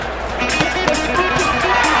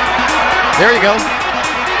There you go.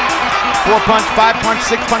 4-punch, 5-punch,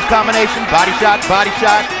 6-punch combination. Body shot,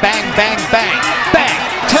 bang, bang, bang, bang.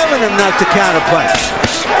 Telling him not to counterpunch.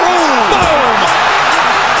 Boom!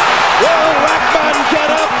 Will Rackman get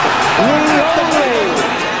up?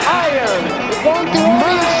 Iron. You're going through all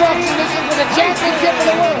the instructions. This is for the championship of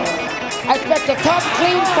the world. I expect a tough,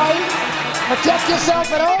 clean fight. Protect yourself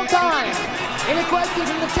at all times. Any questions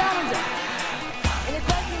from the challenger? Any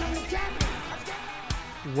questions from the champion?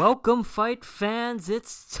 Welcome, fight fans.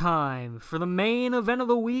 It's time for the main event of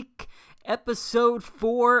the week, episode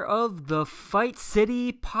 4 of the Fight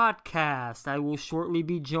City podcast. I will shortly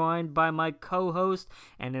be joined by my co-host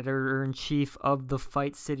and editor-in-chief of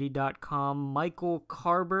thefightcity.com, Michael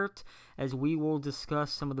Carbert, as we will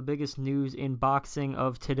discuss some of the biggest news in boxing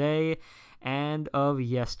of today and of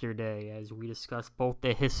yesterday, as we discuss both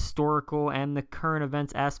the historical and the current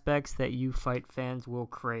events aspects that you fight fans will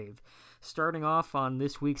crave. Starting off on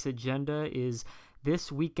this week's agenda is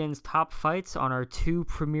this weekend's top fights on our two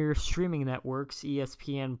premier streaming networks,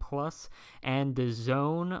 ESPN Plus and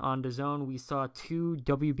DAZN. On DAZN, we saw two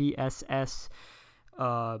WBSS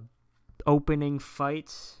opening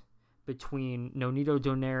fights between Nonito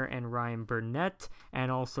Donaire and Ryan Burnett,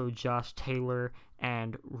 and also Josh Taylor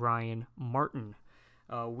and Ryan Martin.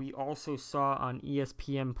 We also saw on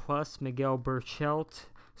ESPN Plus Miguel Berchelt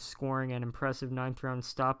scoring an impressive 9th-round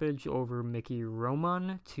stoppage over Mickey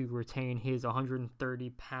Roman to retain his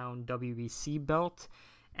 130-pound WBC belt.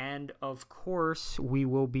 And, of course, we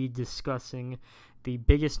will be discussing the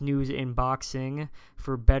biggest news in boxing,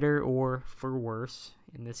 for better or for worse.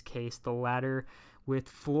 In this case, the latter, with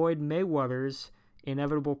Floyd Mayweather's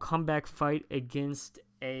inevitable comeback fight against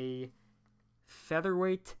a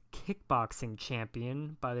featherweight kickboxing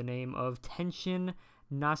champion by the name of Tenshin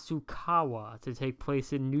Nasukawa to take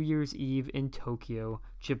place in New Year's Eve in Tokyo,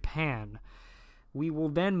 Japan. We will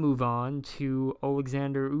then move on to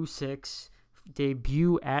Alexander Usyk's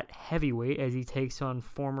debut at heavyweight as he takes on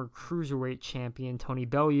former cruiserweight champion Tony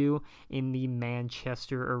Bellew in the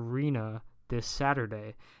Manchester Arena this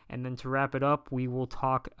Saturday. And then to wrap it up, we will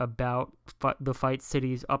talk about the Fight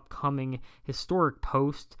City's upcoming historic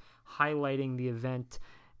post highlighting the event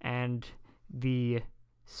and the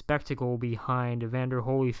spectacle behind Evander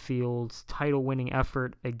Holyfield's title-winning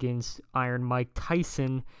effort against Iron Mike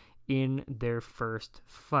Tyson in their first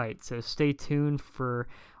fight. So stay tuned for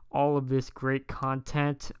all of this great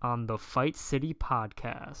content on the Fight City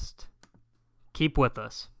podcast. Keep with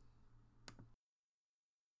us.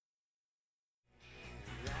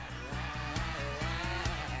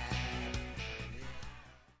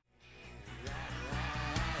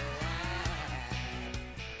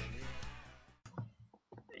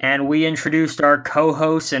 And we introduced our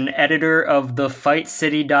co-host and editor of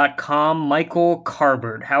thefightcity.com, Michael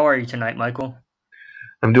Carbert. How are you tonight, Michael?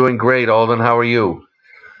 I'm doing great, Alden. How are you?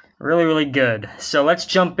 Really, really good. So let's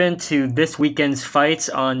jump into this weekend's fights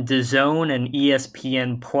on DAZN and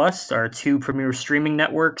ESPN Plus, our two premier streaming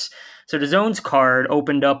networks. So DAZN's card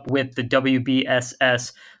opened up with the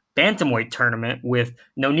WBSS Bantamweight tournament with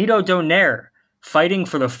Nonito Donaire fighting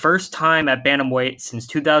for the first time at bantamweight since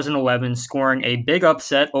 2011, scoring a big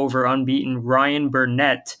upset over unbeaten Ryan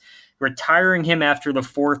Burnett, retiring him after the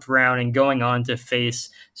 4th round and going on to face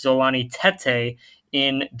Zolani Tete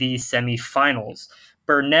in the semifinals.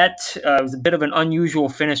 Burnett was a bit of an unusual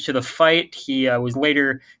finish to the fight. He was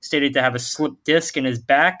later stated to have a slipped disc in his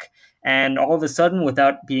back, and all of a sudden,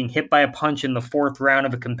 without being hit by a punch in the 4th round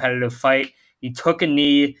of a competitive fight, he took a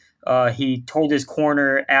knee. He told his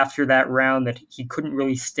corner after that round that he couldn't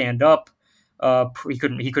really stand up. He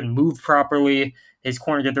couldn't move properly. His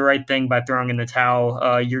corner did the right thing by throwing in the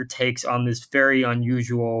towel. Your takes on this very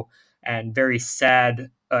unusual and very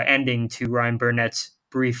sad ending to Ryan Burnett's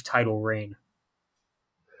brief title reign?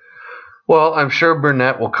 Well, I'm sure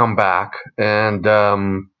Burnett will come back, and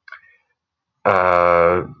I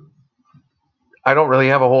don't really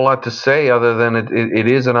have a whole lot to say other than it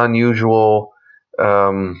is an unusual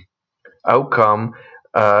outcome.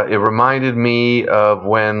 It reminded me of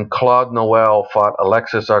when Claude Noel fought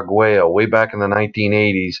Alexis Arguello way back in the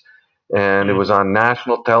 1980s, and it was on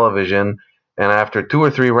national television. And after 2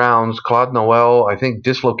 or 3 rounds, Claude Noel, I think,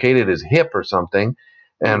 dislocated his hip or something.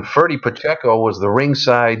 And Ferdy Pacheco was the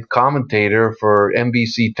ringside commentator for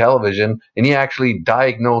NBC television, and he actually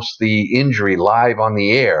diagnosed the injury live on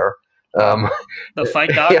the air. The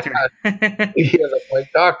fight doctor. The fight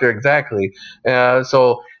doctor, exactly.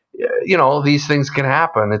 So, you know, these things can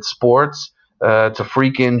happen. It's sports. It's a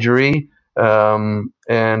freak injury. And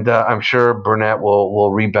I'm sure Burnett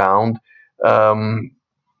will rebound.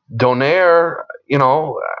 Donaire, you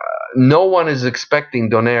know, no one is expecting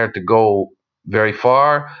Donaire to go very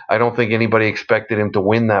far. I don't think anybody expected him to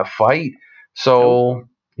win that fight. So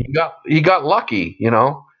he got lucky, you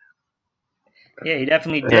know. Yeah, he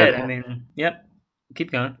definitely did. I mean, yep.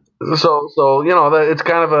 Keep going. So you know, it's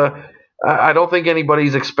kind of a. I don't think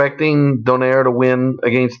anybody's expecting Donaire to win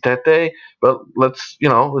against Tete, but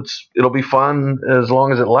it'll be fun as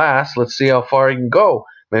long as it lasts. Let's see how far he can go.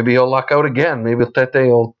 Maybe he'll luck out again. Maybe Tete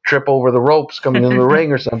will trip over the ropes coming into the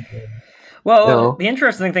ring or something. Well, the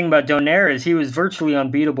interesting thing about Donaire is he was virtually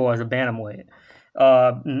unbeatable as a bantamweight.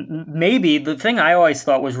 Maybe the thing I always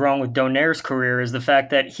thought was wrong with Donaire's career is the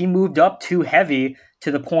fact that he moved up too heavy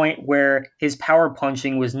to the point where his power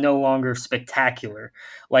punching was no longer spectacular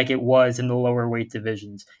like it was in the lower weight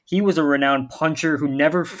divisions. He was a renowned puncher who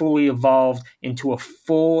never fully evolved into a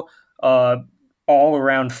full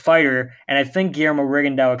all-around fighter, and I think Guillermo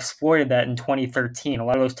Rigondeaux exploited that in 2013. A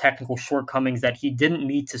lot of those technical shortcomings that he didn't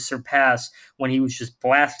need to surpass when he was just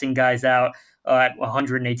blasting guys out at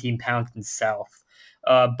 118 pounds in South.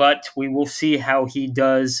 But we will see how he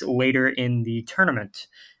does later in the tournament.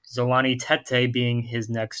 Zolani Tete being his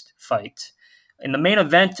next fight. In the main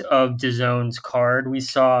event of DAZN's card, we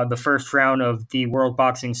saw the first round of the World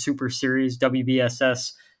Boxing Super Series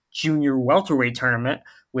WBSS Junior Welterweight Tournament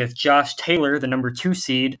with Josh Taylor, the number 2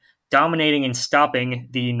 seed, dominating and stopping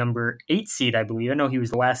the number 8 seed, I believe. I know he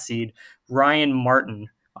was the last seed, Ryan Martin,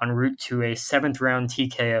 en route to a 7th round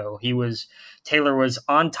TKO. Taylor was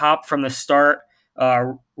on top from the start.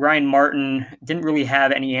 Ryan Martin didn't really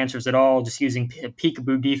have any answers at all, just using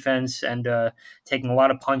peekaboo defense and taking a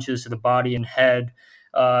lot of punches to the body and head.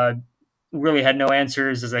 Really had no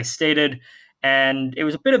answers, as I stated, and it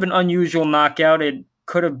was a bit of an unusual knockout. It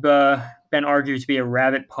could have been argued to be a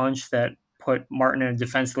rabbit punch that put Martin in a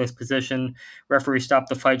defenseless position. Referee stopped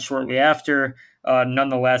the fight shortly after.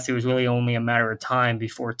 Nonetheless, it was really only a matter of time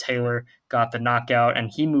before Taylor got the knockout,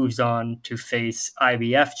 and he moves on to face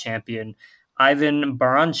IBF champion Ivan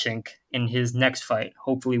Baranchyk in his next fight.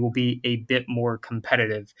 Hopefully will be a bit more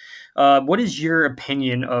competitive. What is your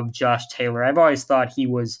opinion of Josh Taylor? I've always thought he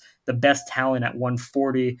was the best talent at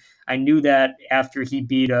 140. I knew that after he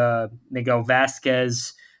beat Miguel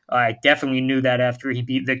Vasquez. I definitely knew that after he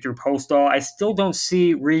beat Victor Postol. I still don't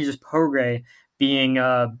see Regis Prograis being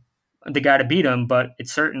the guy to beat him, but it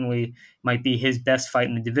certainly might be his best fight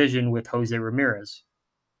in the division with Jose Ramirez.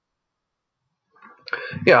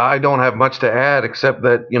 Yeah, I don't have much to add except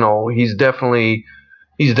that he's definitely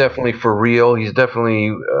for real. He's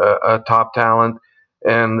definitely a top talent,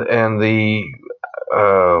 and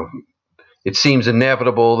it seems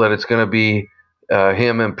inevitable that it's going to be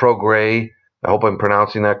him and Prograis. I hope I'm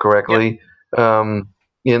pronouncing that correctly. Yep.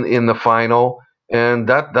 In the final, and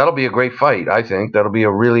that'll be a great fight. I think that'll be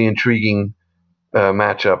a really intriguing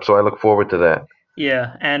matchup. So I look forward to that.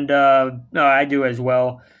 Yeah, and no, I do as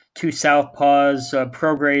well. 2 southpaws.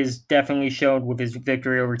 Prograis definitely showed with his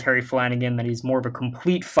victory over Terry Flanagan that he's more of a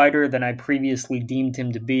complete fighter than I previously deemed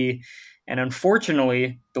him to be. And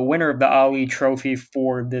unfortunately, the winner of the Ali Trophy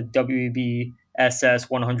for the WBSS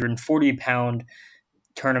 140-pound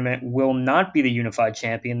tournament will not be the unified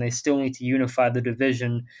champion. They still need to unify the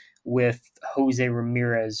division with Jose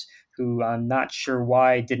Ramirez, who I'm not sure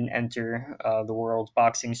why didn't enter the World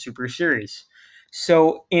Boxing Super Series.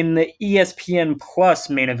 So in the ESPN Plus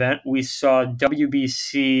main event, we saw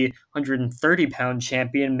WBC 130-pound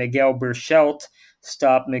champion Miguel Berchelt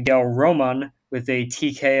stop Miguel Roman with a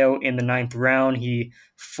TKO in the 9th round. He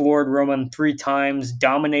floored Roman 3 times,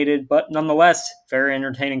 dominated, but nonetheless, very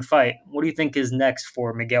entertaining fight. What do you think is next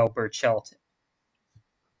for Miguel Berchelt?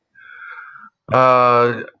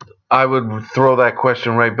 I would throw that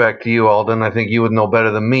question right back to you, Alden. I think you would know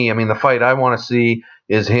better than me. I mean, the fight I want to see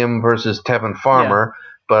is him versus Tevin Farmer,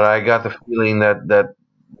 but I got the feeling that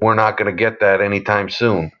we're not going to get that anytime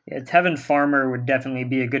soon. Yeah, Tevin Farmer would definitely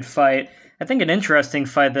be a good fight. I think an interesting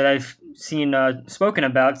fight that I've seen spoken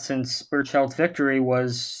about since Berchelt's victory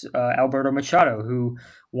was Alberto Machado, who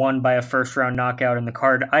won by a first-round knockout in the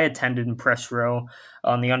card I attended in press row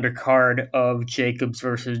on the undercard of Jacobs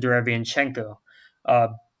versus Derevianchenko.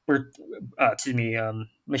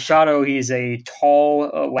 Machado, he's a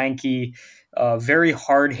tall, lanky, very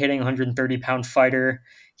hard-hitting 130-pound fighter.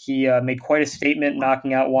 He made quite a statement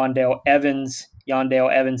knocking out Yandale Evans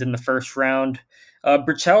in the first round.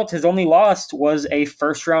 Berchelt, his only loss was a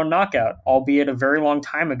first-round knockout, albeit a very long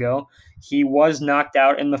time ago. He was knocked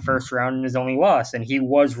out in the first round in his only loss, and he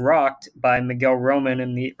was rocked by Miguel Roman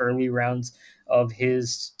in the early rounds of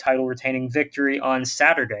his title-retaining victory on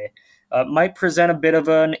Saturday. Might present a bit of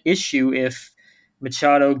an issue if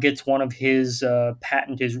Machado gets one of his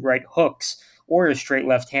patented right hooks or his straight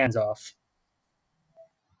left hands off.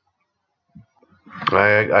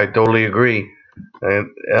 I totally agree.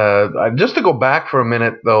 And just to go back for a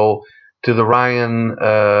minute, though, to the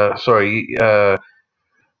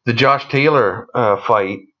the Josh Taylor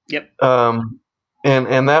fight. Yep.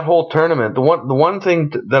 And that whole tournament. The one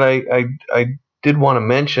thing that I did want to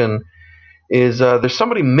mention is there's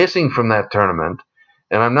somebody missing from that tournament,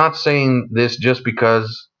 and I'm not saying this just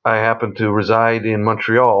because I happen to reside in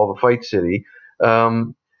Montreal, the fight city.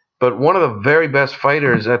 Um, but one of the very best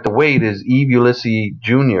fighters at the weight is Yves Ulysses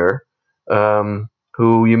Jr.,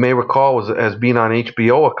 who you may recall has been on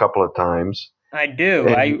HBO a couple of times. I do.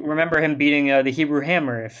 And, I remember him beating the Hebrew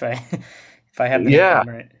Hammer, if I if I have the yeah,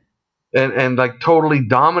 name right. and like totally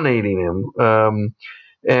dominating him.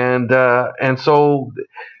 And so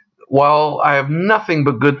while I have nothing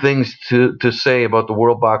but good things to say about the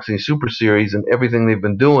World Boxing Super Series and everything they've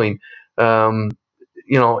been doing, everybody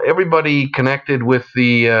connected with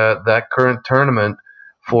the that current tournament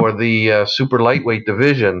for the super lightweight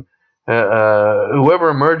division, whoever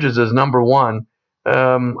emerges as number one,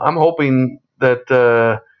 I'm hoping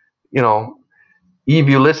that Yves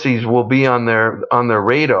Ulysses will be on their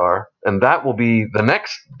radar, and that will be the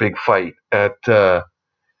next big fight at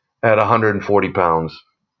 140 pounds.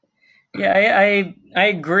 Yeah, I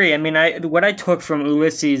agree. I mean, what I took from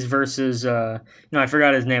Ulysses versus I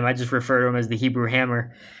forgot his name. I just refer to him as the Hebrew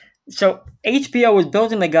Hammer. So HBO was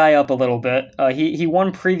building the guy up a little bit. He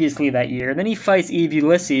won previously that year. Then he fights Yves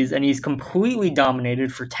Ulysses, and he's completely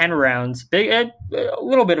dominated for 10 rounds. A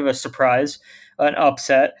little bit of a surprise, an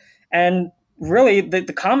upset, and really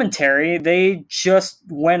the commentary, they just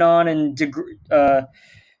went on and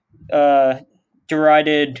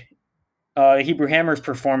derided Hebrew Hammer's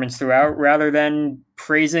performance throughout, rather than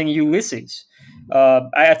praising Ulysses.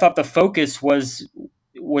 I thought the focus was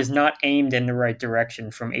not aimed in the right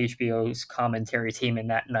direction from HBO's commentary team in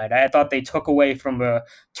that night. I thought they took away from a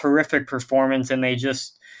terrific performance and they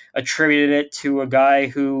just attributed it to a guy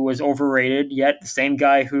who was overrated, yet the same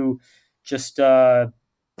guy who just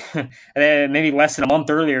maybe less than a month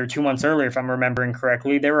earlier, 2 months earlier, if I'm remembering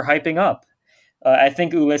correctly, they were hyping up. I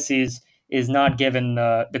think Ulysses is not given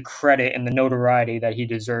the credit and the notoriety that he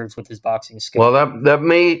deserves with his boxing skill. Well,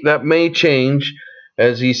 that may change,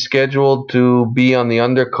 as he's scheduled to be on the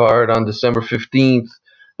undercard on December 15th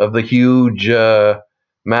of the huge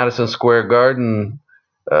Madison Square Garden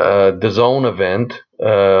DAZN event.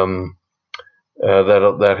 The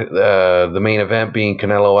main event being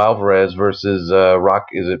Canelo Alvarez versus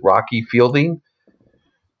Rocky Fielding?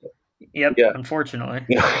 Yep. Yeah. Unfortunately.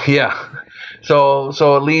 Yeah. So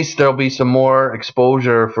at least there'll be some more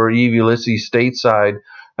exposure for Yves Ulysses stateside.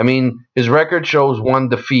 I mean, his record shows one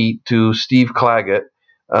defeat to Steve Claggett,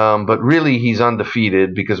 but really he's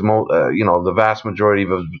undefeated because the vast majority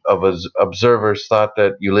of his observers thought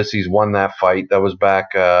that Ulysses won that fight. That was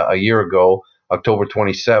back a year ago, October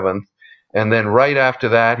 27th, and then right after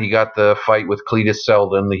that he got the fight with Cletus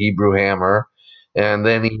Selden, the Hebrew Hammer, and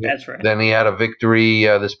then That's right. he had a victory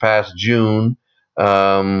this past June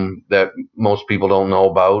that most people don't know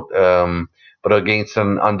about, but against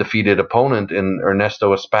an undefeated opponent in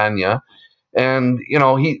Ernesto Espana. And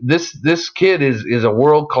this kid is a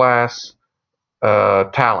world class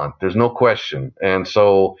talent. There's no question. And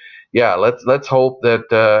so yeah, let's hope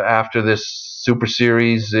that after this Super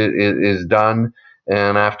Series is done,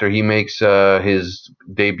 and after he makes his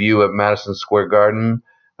debut at Madison Square Garden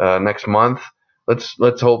next month,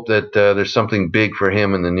 let's hope that there's something big for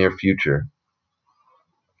him in the near future.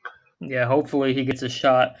 Yeah, hopefully he gets a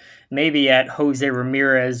shot, maybe at Jose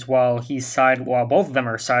Ramirez while both of them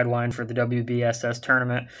are sidelined for the WBSS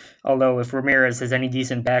tournament. Although if Ramirez has any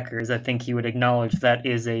decent backers, I think he would acknowledge that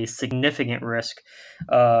is a significant risk.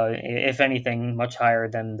 If anything, much higher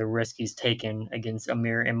than the risk he's taken against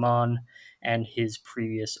Amir Iman and his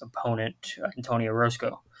previous opponent, Antonio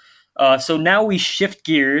Roscoe. So now we shift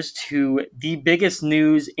gears to the biggest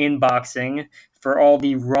news in boxing for all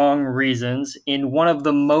the wrong reasons in one of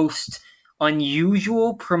the most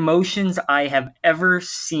unusual promotions I have ever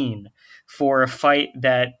seen for a fight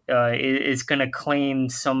that is going to claim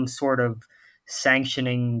some sort of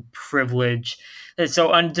sanctioning privilege.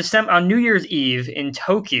 So on New Year's Eve in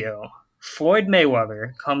Tokyo, Floyd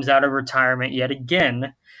Mayweather comes out of retirement yet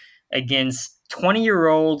again against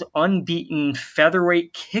 20-year-old unbeaten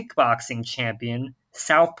featherweight kickboxing champion,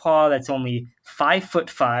 southpaw that's only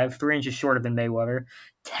 5'5", 3 inches shorter than Mayweather,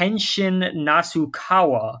 Tenshin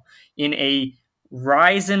Nasukawa, in a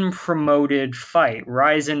Ryzen promoted fight.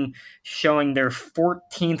 Ryzen showing their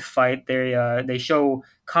 14th fight. They show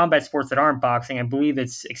combat sports that aren't boxing. I believe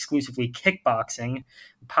it's exclusively kickboxing,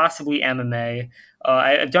 possibly MMA.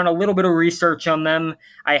 I've done a little bit of research on them.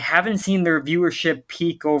 I haven't seen their viewership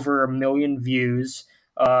peak over 1 million views.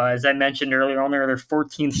 As I mentioned earlier on, they're their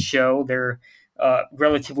 14th show. They're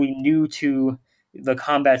relatively new to the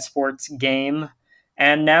combat sports game.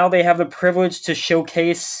 And now they have the privilege to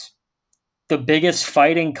showcase the biggest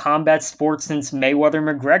fight in combat sports since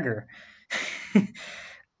Mayweather-McGregor.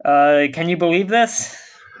 Can you believe this?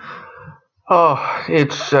 Oh,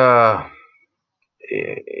 it's I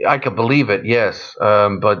could believe it, yes,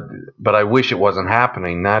 but I wish it wasn't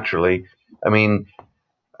happening. Naturally, I mean,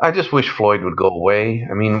 I just wish Floyd would go away.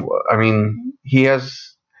 I mean, he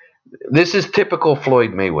has. This is typical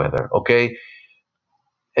Floyd Mayweather, okay?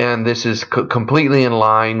 And this is completely in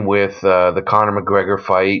line with the Conor McGregor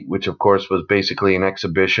fight, which of course was basically an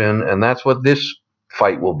exhibition, and that's what this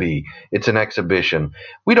fight will be. It's an exhibition.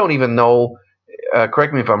 We don't even know.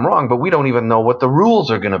 Correct me if I'm wrong, but we don't even know what the rules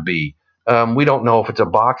are going to be. We don't know if it's a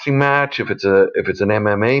boxing match, if it's an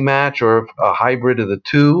MMA match, or a hybrid of the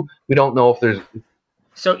two. We don't know if there's.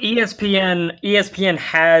 So ESPN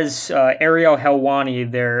has Ariel Helwani,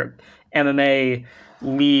 their MMA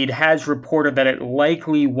lead, has reported that it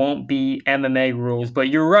likely won't be MMA rules. But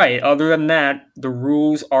you're right. Other than that, the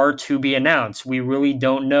rules are to be announced. We really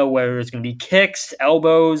don't know whether it's going to be kicks,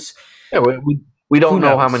 elbows. Yeah, we don't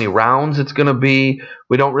know how many rounds it's going to be.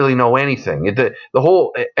 We don't really know anything. The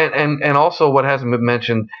whole and also what hasn't been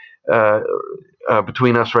mentioned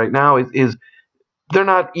between us right now is they're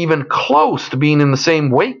not even close to being in the same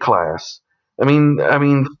weight class. I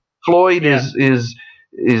mean, Floyd is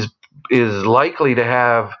likely to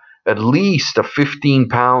have at least a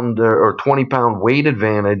 15-pound or 20-pound weight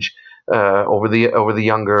advantage over the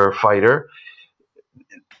younger fighter.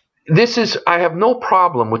 I have no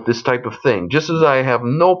problem with this type of thing, just as I have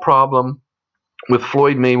no problem with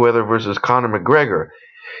Floyd Mayweather versus Conor McGregor.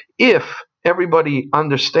 If everybody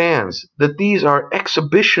understands that these are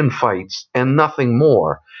exhibition fights and nothing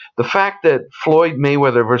more. The fact that Floyd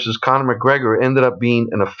Mayweather versus Conor McGregor ended up being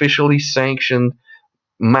an officially sanctioned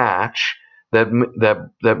match that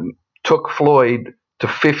took Floyd to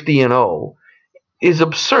 50-0 is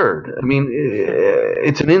absurd. I mean,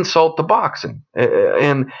 it's an insult to boxing,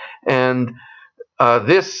 and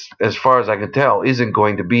this, as far as I can tell, isn't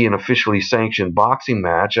going to be an officially sanctioned boxing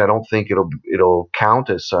match. I don't think it'll count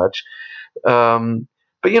as such. But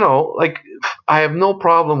like, I have no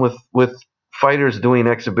problem with fighters doing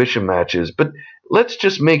exhibition matches, but let's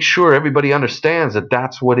just make sure everybody understands that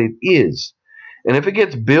that's what it is. And if it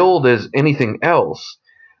gets billed as anything else,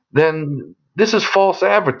 then this is false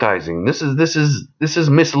advertising. This is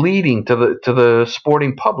misleading to the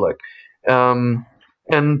sporting public. And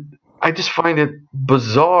I just find it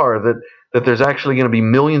bizarre that there's actually going to be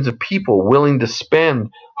millions of people willing to spend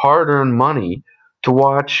hard-earned money to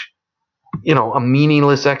watch, a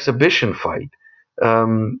meaningless exhibition fight.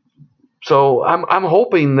 So I'm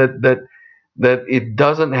hoping that it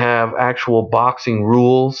doesn't have actual boxing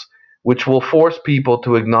rules, which will force people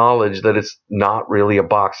to acknowledge that it's not really a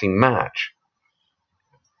boxing match.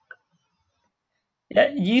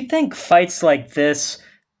 You think fights like this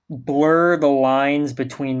blur the lines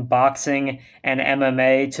between boxing and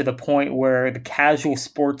MMA to the point where the casual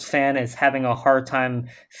sports fan is having a hard time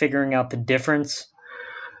figuring out the difference?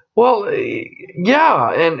 Well,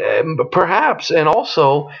 yeah, and perhaps, and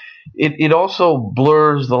also, it also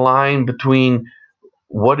blurs the line between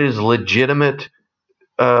what is legitimate.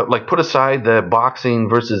 Like, put aside the boxing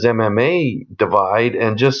versus MMA divide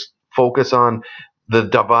and just focus on the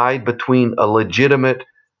divide between a legitimate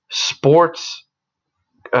sports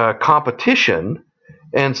competition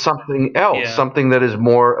and something else, something that is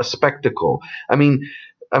more a spectacle. I mean,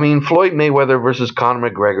 Floyd Mayweather versus Conor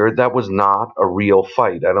McGregor, that was not a real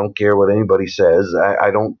fight. I don't care what anybody says.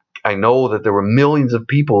 I know that there were millions of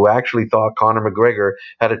people who actually thought Conor McGregor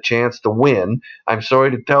had a chance to win. I'm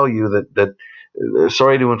sorry to tell you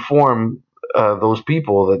sorry to inform those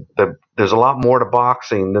people that there's a lot more to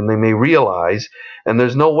boxing than they may realize, and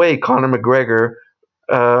there's no way Conor McGregor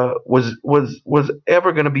was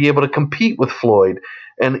ever going to be able to compete with Floyd.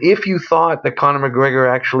 And if you thought that Conor McGregor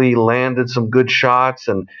actually landed some good shots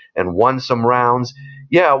and won some rounds,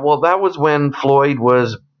 yeah, well, that was when Floyd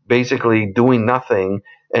was basically doing nothing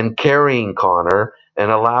and carrying Conor and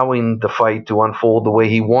allowing the fight to unfold the way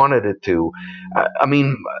he wanted it to. I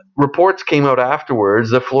mean, reports came out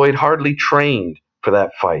afterwards that Floyd hardly trained for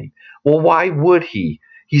that fight. Well, why would he?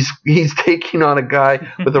 He's taking on a guy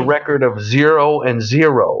with a record of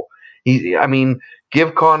 0-0.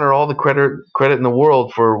 give Conor all the credit in the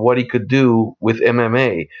world for what he could do with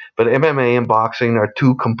MMA. But MMA and boxing are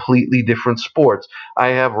two completely different sports. I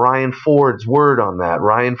have Ryan Ford's word on that.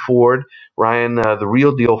 Ryan, the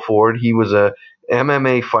real deal Ford, he was a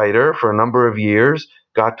MMA fighter for a number of years,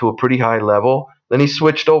 got to a pretty high level. Then he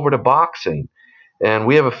switched over to boxing. And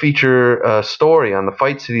we have a feature story on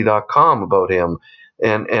thefightcity.com about him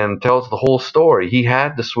and tells the whole story. He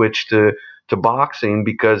had to switch to boxing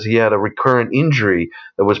because he had a recurrent injury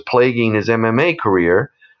that was plaguing his MMA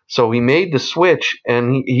career. So he made the switch,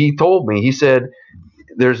 and he told me, he said,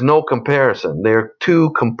 there's no comparison. They're two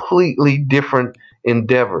completely different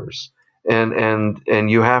endeavors.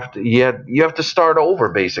 And you have to start over,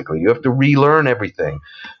 basically. You have to relearn everything.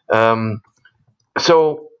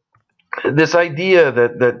 So this idea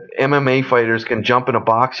that MMA fighters can jump in a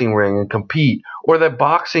boxing ring and compete, or that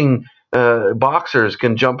boxers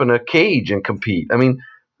can jump in a cage and compete. I mean,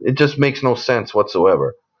 it just makes no sense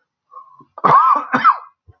whatsoever.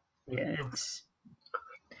 Yeah,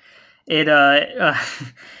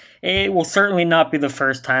 it will certainly not be the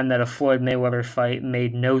first time that a Floyd Mayweather fight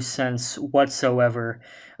made no sense whatsoever.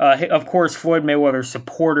 Of course, Floyd Mayweather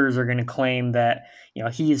supporters are going to claim that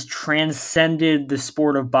he has transcended the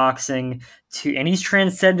sport of boxing and he's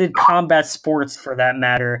transcended combat sports for that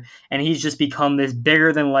matter, and he's just become this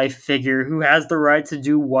bigger than life figure who has the right to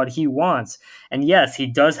do what he wants. And yes, he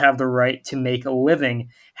does have the right to make a living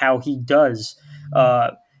how he does.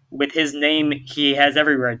 With his name, he has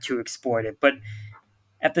every right to exploit it, but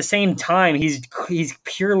at the same time, he's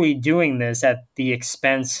purely doing this at the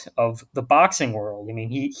expense of the boxing world. I mean,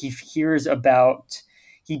 he hears about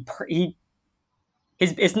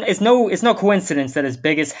it's no coincidence that his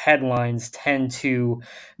biggest headlines tend to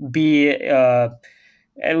be at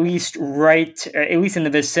least in the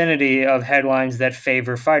vicinity of headlines that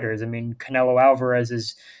favor fighters. I mean, Canelo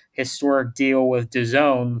Alvarez's historic deal with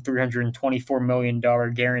DAZN, $324 million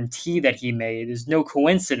guarantee that he made, is no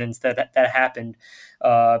coincidence that happened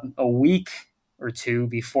a week or two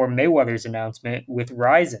before Mayweather's announcement with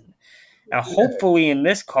Ryzen. Now, hopefully in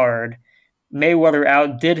this card, Mayweather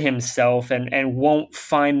outdid himself and won't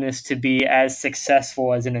find this to be as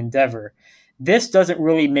successful as an endeavor. This doesn't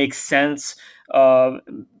really make sense.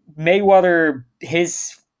 Mayweather,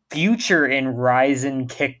 his future in Ryzen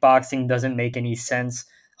kickboxing doesn't make any sense.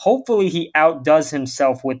 Hopefully he outdoes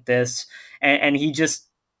himself with this and he just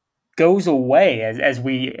goes away as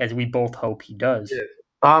we both hope he does.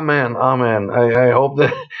 Amen. I hope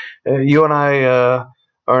that you and I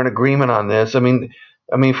are in agreement on this. I mean,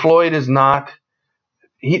 Floyd is not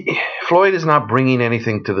bringing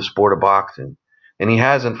anything to the sport of boxing, and he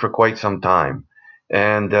hasn't for quite some time.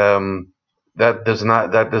 And that does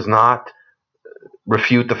not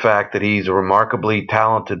refute the fact that he's a remarkably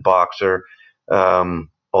talented boxer.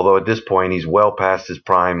 Although at this point he's well past his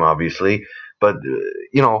prime, obviously. But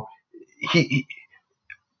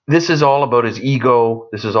this is all about his ego.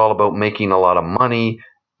 This is all about making a lot of money.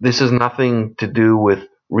 This has nothing to do with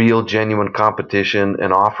real, genuine competition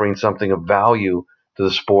and offering something of value to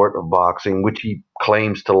the sport of boxing, which he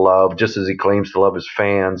claims to love, just as he claims to love his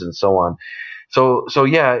fans and so on. So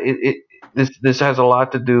yeah, this has a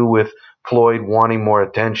lot to do with Floyd wanting more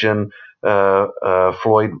attention.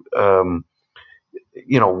 Floyd,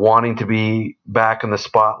 wanting to be back in the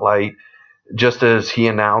spotlight, just as he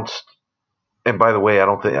announced. And by the way, I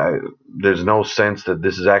don't think there's no sense that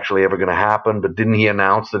this is actually ever going to happen. But didn't he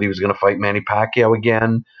announce that he was going to fight Manny Pacquiao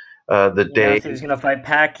again? The day he was going to fight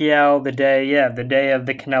Pacquiao, the day of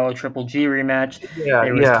the Canelo Triple G rematch.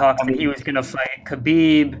 There was talks that he was going to fight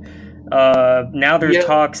Khabib. Now there's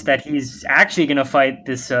talks that he's actually going to fight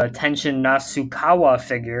this Tenshin Nasukawa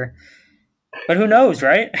figure. But who knows,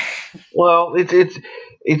 right? Well,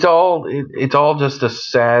 it's all just a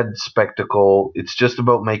sad spectacle. It's just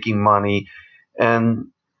about making money. And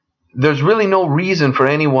there's really no reason for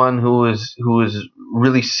anyone who is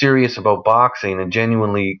really serious about boxing and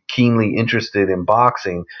genuinely keenly interested in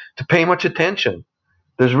boxing to pay much attention.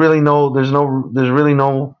 There's really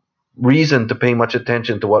no reason to pay much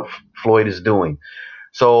attention to what Floyd is doing.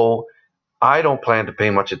 So I don't plan to pay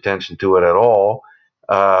much attention to it at all.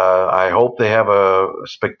 I hope they have a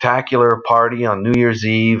spectacular party on New Year's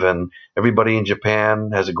Eve and everybody in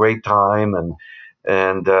Japan has a great time.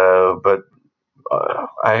 But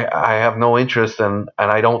I have no interest and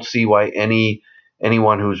I don't see why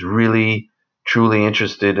anyone who's really truly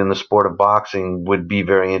interested in the sport of boxing would be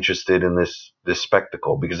very interested in this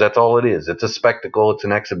spectacle, because that's all it is. It's a spectacle, it's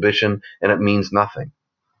an exhibition, and it means nothing.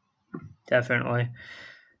 Definitely.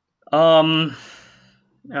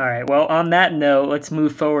 All right. Well, on that note, let's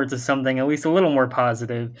move forward to something at least a little more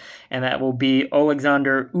positive, and that will be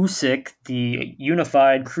Alexander Usyk, the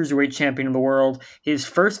unified cruiserweight champion of the world. His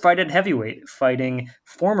first fight at heavyweight, fighting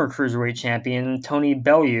former cruiserweight champion Tony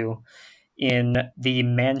Bellew in the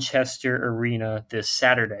Manchester Arena this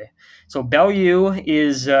Saturday. So Bellew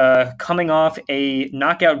is coming off a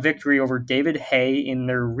knockout victory over David Haye in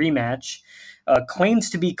their rematch.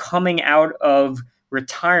 Claims to be coming out of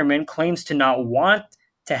retirement. Claims to not want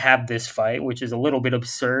to have this fight, which is a little bit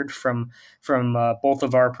absurd from both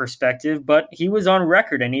of our perspective. But he was on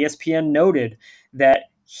record, and ESPN noted that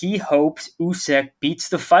he hopes Usyk beats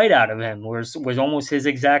the fight out of him. Was almost his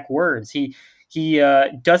exact words. He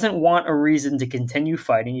doesn't want a reason to continue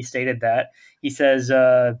fighting. He stated that. He says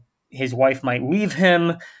his wife might leave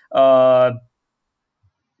him.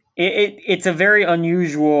 It's a very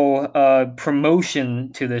unusual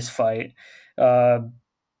promotion to this fight.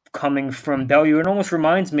 Coming from Bellew, it almost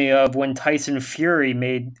reminds me of when Tyson Fury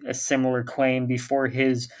made a similar claim before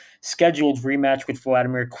his scheduled rematch with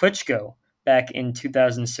Vladimir Klitschko back in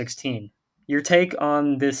 2016. Your take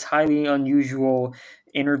on this highly unusual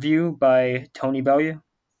interview by Tony Bellew?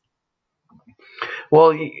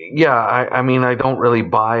 Well, yeah, I mean, I don't really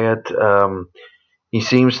buy it. He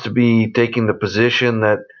seems to be taking the position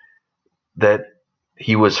that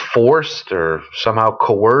he was forced or somehow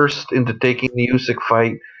coerced into taking the Usyk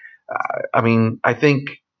fight. I mean, I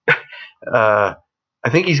think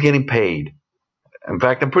he's getting paid. In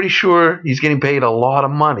fact, I'm pretty sure he's getting paid a lot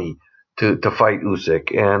of money to fight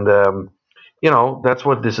Usyk, and that's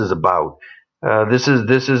what this is about. This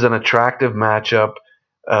is an attractive matchup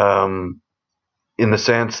in the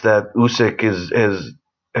sense that Usyk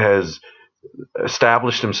has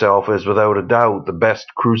established himself as without a doubt the best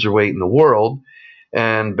cruiserweight in the world.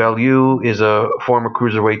 And Bellew is a former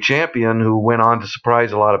cruiserweight champion who went on to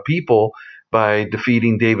surprise a lot of people by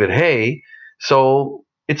defeating David Haye. So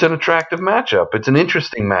it's an attractive matchup. It's an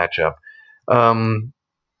interesting matchup. And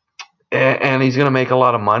he's going to make a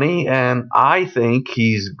lot of money. And I think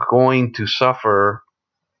he's going to suffer.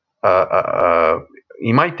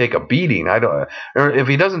 He might take a beating. Or if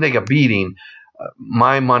he doesn't take a beating,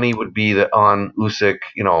 my money would be that on Usyk,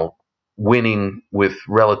 winning with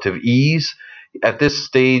relative ease. At this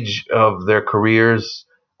stage of their careers,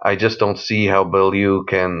 I just don't see how Bellew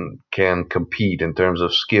can compete in terms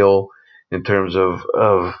of skill, in terms of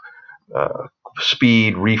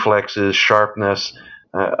speed, reflexes, sharpness.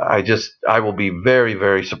 I will be very,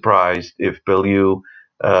 very surprised if Bellew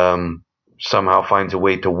somehow finds a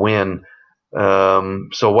way to win. I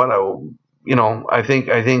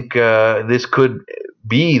think this could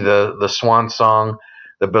be the swan song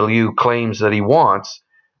that Bellew claims that he wants,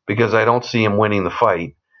 because I don't see him winning the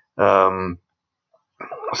fight. What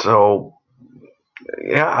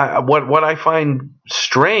I find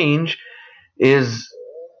strange is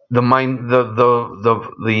the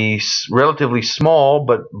relatively small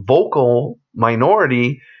but vocal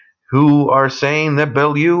minority who are saying that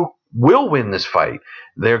Bellew will win this fight.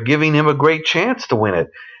 They're giving him a great chance to win it.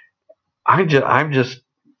 I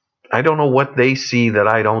don't know what they see that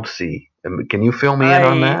I don't see. Can you fill me in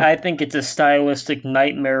on that? I think it's a stylistic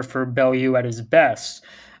nightmare for Bellew at his best.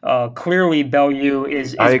 Clearly, Bellew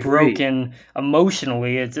is broken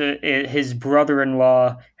emotionally. His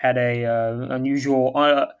brother-in-law had a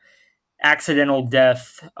unusual accidental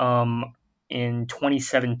death in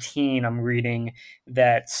 2017. I'm reading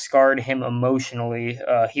that scarred him emotionally.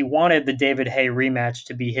 He wanted the David Haye rematch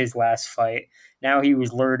to be his last fight. Now he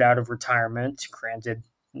was lured out of retirement, granted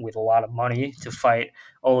with a lot of money, to fight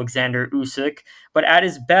Alexander Usyk. But at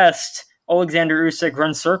his best, Alexander Usyk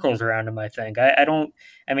runs circles around him, I think. Alexander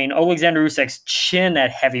Usyk's chin at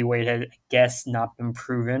heavyweight has, I guess, not been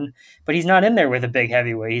proven. But he's not in there with a big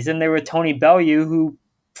heavyweight. He's in there with Tony Bellew, who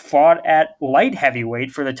fought at light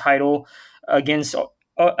heavyweight for the title against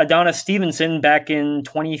Adonis Stevenson back in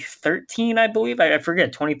 2013, I believe. I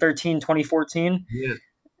forget, 2013, 2014. Yeah.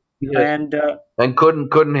 And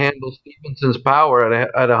couldn't handle Stevenson's power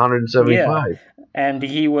at 175. Yeah. And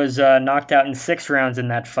he was knocked out in 6 rounds in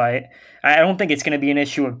that fight. I don't think it's going to be an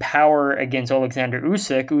issue of power against Alexander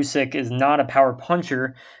Usyk. Usyk is not a power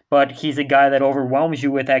puncher, but he's a guy that overwhelms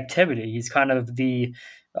you with activity. He's kind of the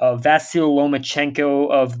Vasyl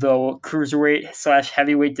Lomachenko of the cruiserweight /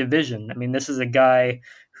 heavyweight division. I mean, this is a guy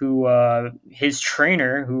who his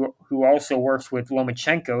trainer, who also works with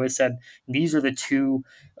Lomachenko, has said these are the two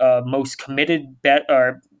most committed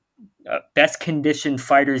best conditioned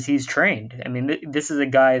fighters he's trained. I mean, this is a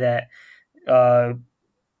guy that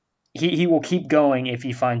he will keep going if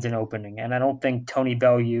he finds an opening, and I don't think Tony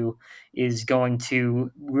Bellew is going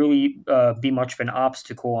to really be much of an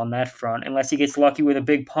obstacle on that front unless he gets lucky with a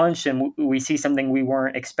big punch and we see something we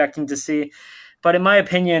weren't expecting to see. But in my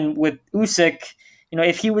opinion, with Usyk,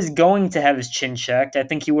 if he was going to have his chin checked, I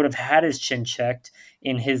think he would have had his chin checked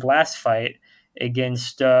in his last fight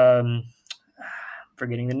against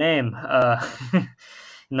forgetting the name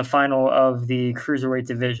in the final of the cruiserweight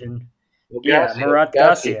division. Yeah, Murat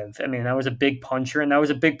Gassiev. I mean, that was a big puncher, and that was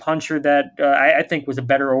a big puncher that I think was a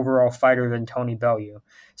better overall fighter than Tony Bellew.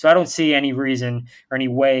 So I don't see any reason or any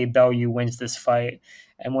way Bellew wins this fight.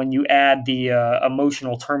 And when you add the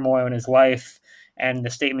emotional turmoil in his life and the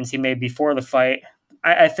statements he made before the fight,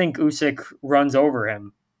 I think Usyk runs over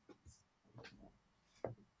him.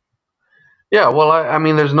 Yeah, well, I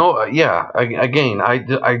mean, there's no, again,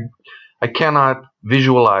 I cannot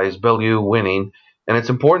visualize Bellew winning, and it's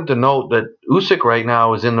important to note that Usyk right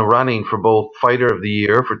now is in the running for both Fighter of the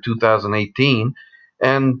Year for 2018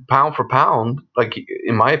 and pound for pound. Like,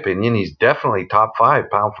 in my opinion, he's definitely top 5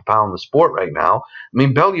 pound for pound in the sport right now. I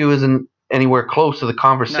mean, Bellew isn't anywhere close to the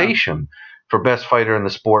conversation for best fighter in the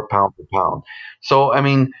sport pound for pound. So, I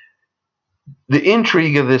mean, the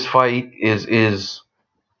intrigue of this fight is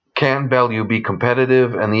can Bellew be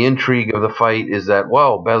competitive? And the intrigue of the fight is that,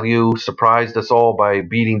 well, Bellew surprised us all by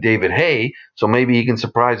beating David Haye, so maybe he can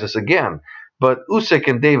surprise us again. But Usyk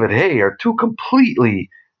and David Haye are two completely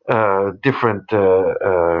different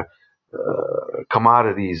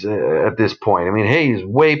commodities at this point. I mean, Haye is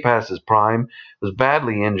way past his prime, was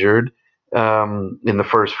badly injured in the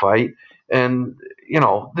first fight, and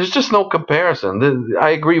there's just no comparison.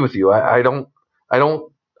 I agree with you. I don't.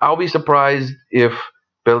 I'll be surprised if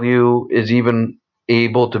Bellew is even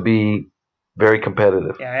able to be very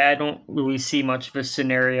competitive. Yeah, I don't really see much of a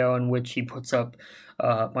scenario in which he puts up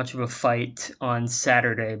much of a fight on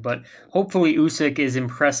Saturday, but hopefully Usyk is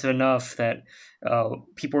impressive enough that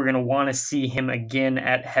people are going to want to see him again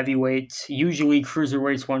at heavyweight. Usually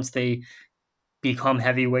cruiserweights, once they become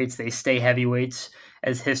heavyweights, they stay heavyweights,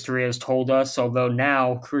 as history has told us, although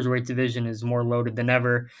now cruiserweight division is more loaded than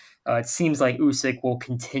ever. It seems like Usyk will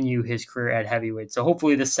continue his career at heavyweight. So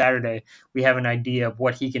hopefully this Saturday we have an idea of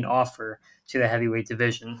what he can offer to the heavyweight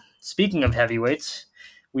division. Speaking of heavyweights,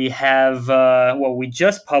 we have, we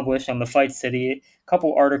just published on the Fight City a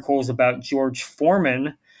couple articles about George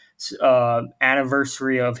Foreman's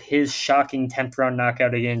anniversary of his shocking 10th round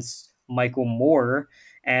knockout against Michael Moore.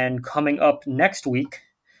 And coming up next week,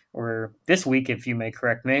 or this week, if you may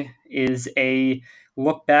correct me, is a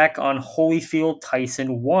look back on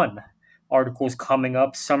Holyfield-Tyson 1. Articles coming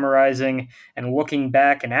up summarizing and looking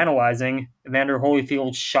back and analyzing Evander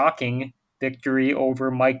Holyfield's shocking victory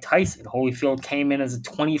over Mike Tyson. Holyfield came in as a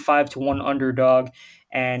 25-1 underdog,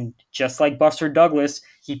 and just like Buster Douglas,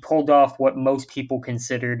 he pulled off what most people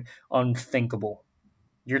considered unthinkable.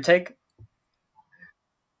 Your take?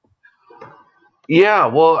 Yeah,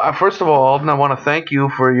 well, first of all, Alden, I want to thank you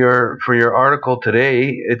for your article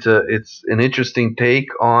today. It's an interesting take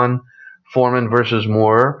on Foreman versus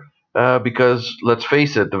Moore because let's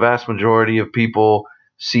face it, the vast majority of people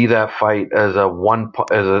see that fight as a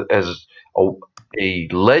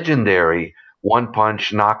legendary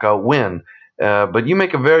one-punch knockout win. But you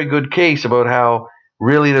make a very good case about how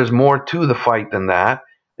really there's more to the fight than that,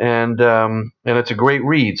 and it's a great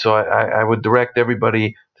read. So I would direct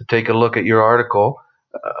everybody to take a look at your article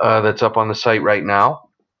that's up on the site right now.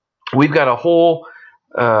 We've got a whole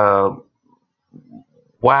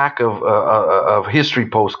whack of history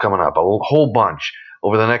posts coming up, a whole bunch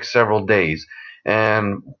over the next several days.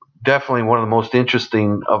 And definitely one of the most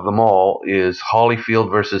interesting of them all is Holyfield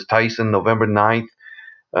versus Tyson, November 9th,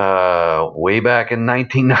 way back in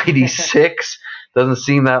 1996. Doesn't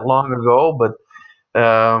seem that long ago, but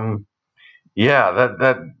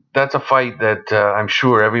that's a fight that I'm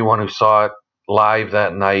sure everyone who saw it live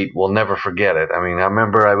that night will never forget it. I mean, I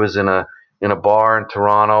remember I was in a bar in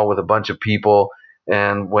Toronto with a bunch of people,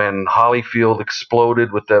 and when Holyfield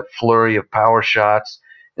exploded with that flurry of power shots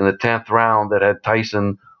in the 10th round that had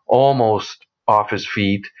Tyson almost off his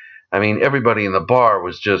feet, I mean, everybody in the bar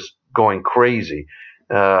was just going crazy.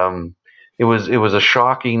 It was a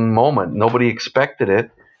shocking moment. Nobody expected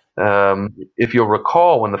it. If you'll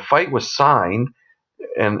recall, when the fight was signed,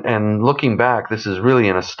 and looking back, this is really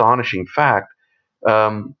an astonishing fact.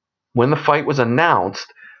 When the fight was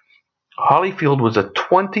announced, Holyfield was a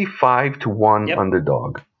 25-1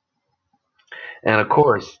 underdog. And of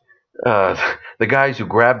course, the guys who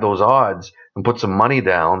grabbed those odds and put some money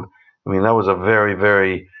down, I mean, that was a very,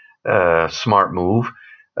 very smart move.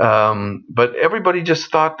 But everybody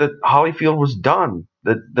just thought that Holyfield was done,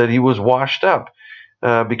 that he was washed up.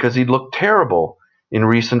 because he'd looked terrible in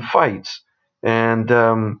recent fights. And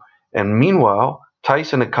meanwhile,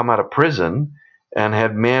 Tyson had come out of prison and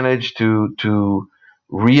had managed to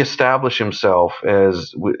reestablish himself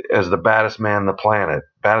as the baddest man on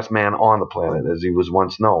the planet, as he was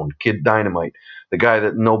once known, Kid Dynamite, the guy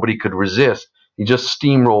that nobody could resist. He just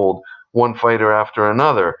steamrolled one fighter after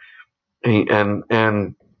another,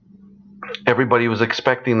 and everybody was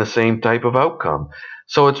expecting the same type of outcome.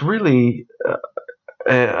 So it's really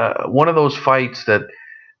one of those fights that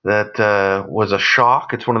was a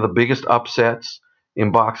shock. It's one of the biggest upsets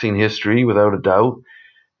in boxing history, without a doubt,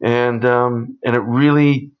 and it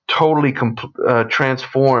really totally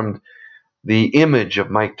transformed the image of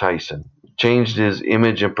Mike Tyson, changed his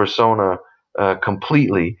image and persona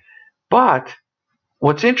completely. But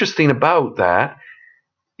what's interesting about that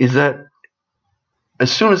is that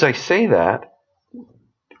as soon as I say that,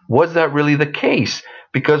 was that really the case?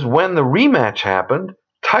 Because when the rematch happened,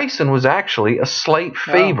 Tyson was actually a slight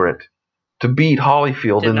favorite to beat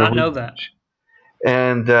Holyfield in the rematch. Did not know that.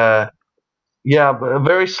 And yeah, a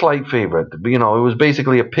very slight favorite. You know, it was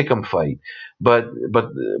basically a pick'em fight. But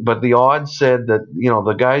the odds said that, you know,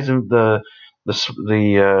 the guys in the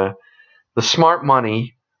smart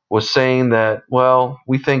money was saying that, well,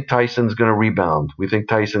 we think Tyson's going to rebound. We think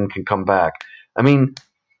Tyson can come back. I mean,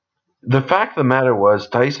 the fact of the matter was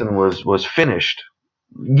Tyson was finished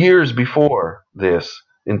years before this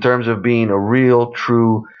in terms of being a real,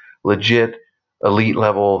 true, legit, elite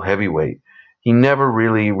level heavyweight. He never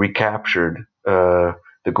really recaptured the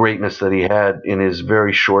greatness that he had in his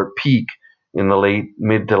very short peak in the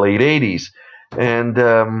mid to late 80s. And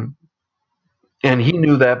he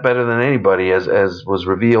knew that better than anybody, as was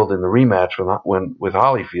revealed in the rematch with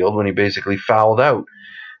Holyfield, when he basically fouled out.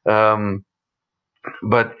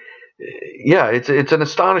 But yeah, it's an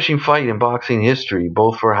astonishing fight in boxing history,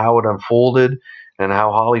 both for how it unfolded and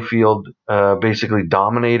how Holyfield basically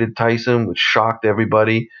dominated Tyson, which shocked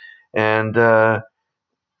everybody. And yeah,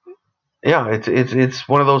 it's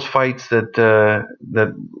one of those fights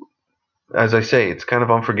that as I say, it's kind of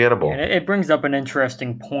unforgettable. Yeah, it brings up an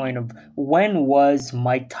interesting point of when was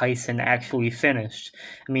Mike Tyson actually finished?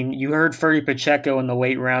 I mean, you heard Ferdy Pacheco in the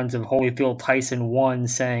late rounds of Holyfield-Tyson 1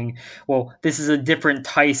 saying, well, this is a different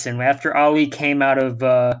Tyson. After Ali came out of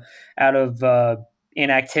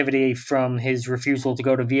inactivity from his refusal to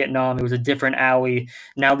go to Vietnam, it was a different Ali.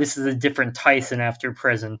 Now this is a different Tyson after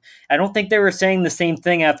prison. I don't think they were saying the same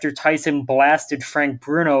thing after Tyson blasted Frank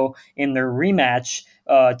Bruno in their rematch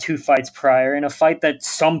 2 fights prior, in a fight that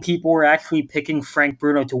some people were actually picking Frank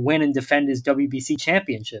Bruno to win and defend his WBC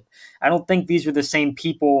championship. I don't think these were the same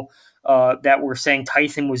people that were saying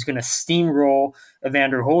Tyson was going to steamroll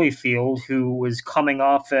Evander Holyfield, who was coming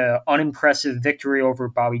off an unimpressive victory over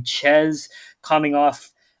Bobby Chez, coming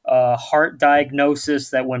off a heart diagnosis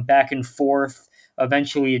that went back and forth,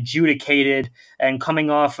 eventually adjudicated, and coming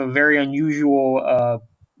off a very unusual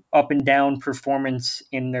up and down performance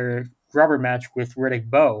in their rubber match with Riddick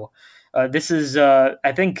Bowe. This is,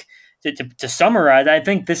 I think, to summarize, I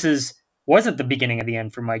think this wasn't the beginning of the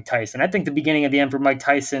end for Mike Tyson. I think the beginning of the end for Mike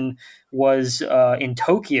Tyson was in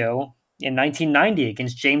Tokyo in 1990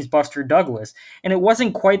 against James Buster Douglas. And it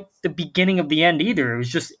wasn't quite the beginning of the end either. It was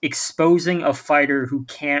just exposing a fighter who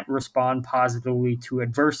can't respond positively to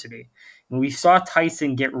adversity. And we saw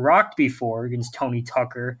Tyson get rocked before against Tony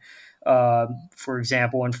Tucker, for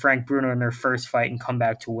example, and Frank Bruno in their first fight and come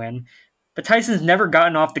back to win. But Tyson's never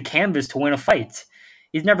gotten off the canvas to win a fight.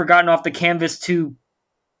 He's never gotten off the canvas to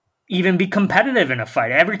even be competitive in a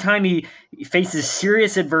fight. Every time he faces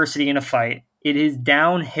serious adversity in a fight, it is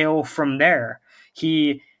downhill from there.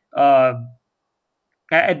 The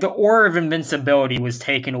aura of invincibility was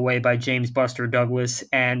taken away by James Buster Douglas,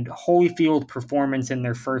 and Holyfield's performance in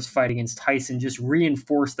their first fight against Tyson just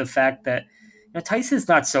reinforced the fact that Tyson's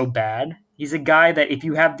not so bad. He's a guy that if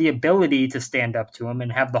you have the ability to stand up to him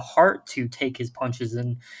and have the heart to take his punches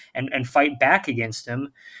and fight back against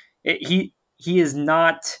him, he is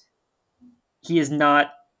not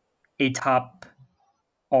a top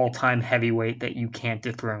all-time heavyweight that you can't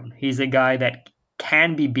dethrone. He's a guy that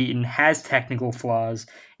can be beaten, has technical flaws,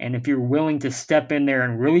 and if you're willing to step in there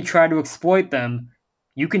and really try to exploit them,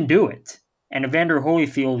 you can do it. And Evander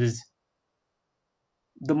Holyfield is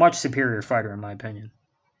the much superior fighter, in my opinion.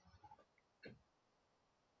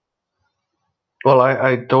 Well,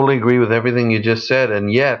 I totally agree with everything you just said,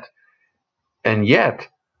 and yet,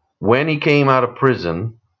 when he came out of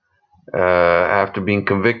prison after being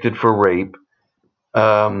convicted for rape,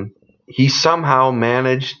 he somehow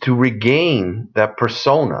managed to regain that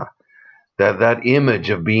persona, that image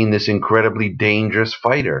of being this incredibly dangerous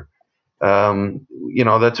fighter.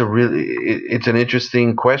 That's it's an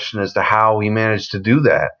interesting question as to how he managed to do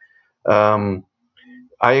that.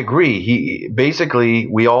 I agree.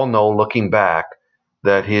 We all know, looking back,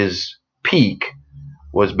 that his peak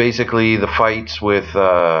was basically the fights with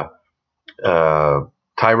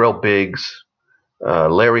Tyrell Biggs,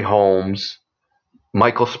 Larry Holmes,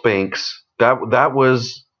 Michael Spinks. That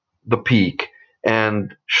was the peak.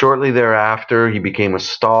 And shortly thereafter, he became a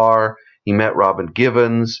star. He met Robin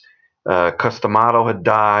Givens. Customato had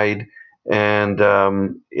died, and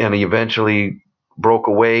he eventually broke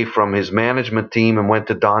away from his management team and went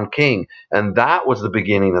to Don King. And that was the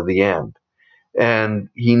beginning of the end. And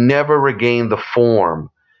he never regained the form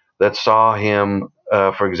that saw him,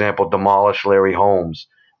 for example, demolish Larry Holmes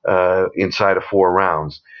inside of 4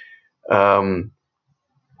 rounds. And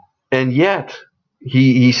yet,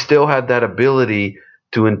 he still had that ability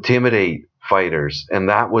to intimidate fighters, and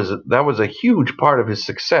that was a huge part of his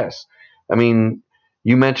success. I mean,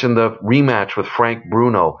 you mentioned the rematch with Frank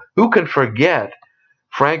Bruno. Who can forget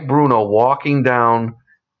Frank Bruno walking down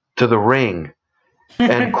to the ring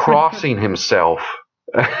and crossing himself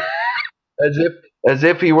as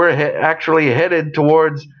if he were actually headed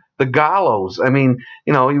towards the gallows? I mean,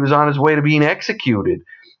 he was on his way to being executed.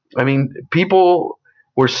 I mean, people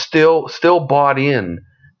were still bought in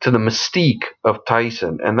to the mystique of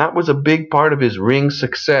Tyson, and that was a big part of his ring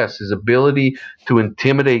success, his ability to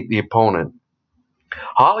intimidate the opponent.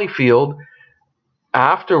 Holyfield,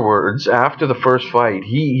 afterwards, after the first fight,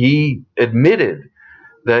 he admitted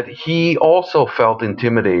that he also felt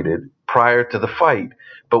intimidated prior to the fight.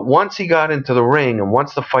 But once he got into the ring and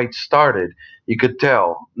once the fight started, you could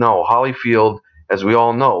tell, no, Holyfield, as we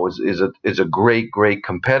all know, is a great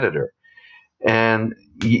competitor. And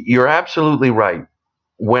you're absolutely right.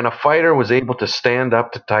 When a fighter was able to stand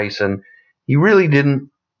up to Tyson, he really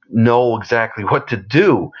didn't know exactly what to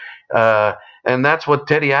do. And that's what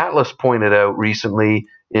Teddy Atlas pointed out recently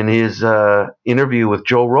in his interview with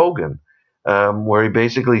Joe Rogan, where he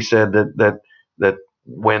basically said that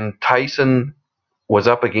when Tyson was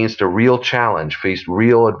up against a real challenge, faced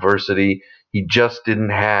real adversity, he just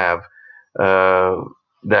didn't have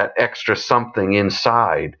that extra something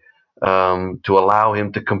inside to allow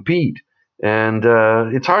him to compete. And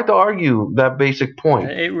it's hard to argue that basic point.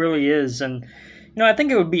 It really is. And, I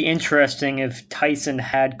think it would be interesting if Tyson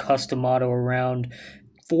had Customato around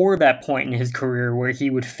for that point in his career where he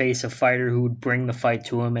would face a fighter who would bring the fight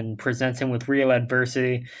to him and present him with real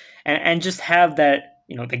adversity, and just have that,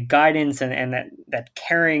 the guidance and that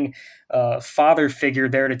caring father figure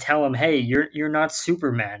there to tell him, hey, you're not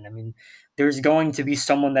Superman. I mean, there's going to be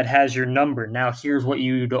someone that has your number. Now here's what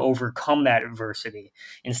you do to overcome that adversity.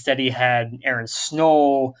 Instead, he had Aaron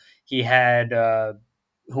Snow. He had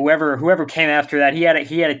whoever came after that. He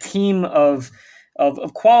had a team of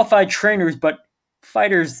qualified trainers, but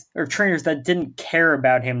fighters or trainers that didn't care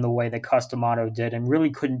about him the way that Customato did, and really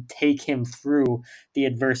couldn't take him through the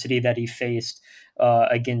adversity that he faced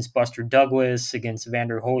against Buster Douglas, against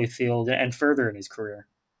Evander Holyfield, and further in his career.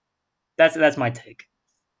 That's my take.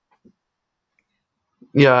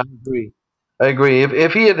 Yeah, I agree.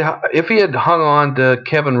 If he had hung on to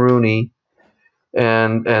Kevin Rooney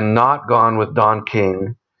and not gone with Don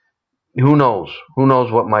King, who knows? Who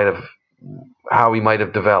knows how he might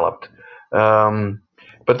have developed.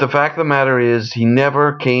 But the fact of the matter is, he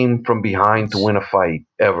never came from behind to win a fight,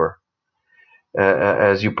 ever.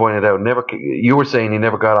 As you pointed out, you were saying he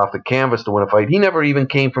never got off the canvas to win a fight. He never even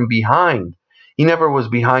came from behind. He never was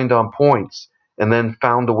behind on points and then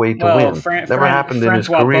found a way to win. Never happened in his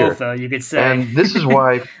career. Both, you could say. And this is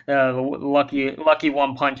why lucky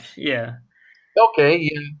one punch. Yeah. Okay.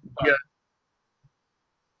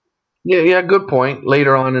 Yeah. Good point.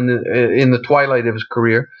 Later on in the twilight of his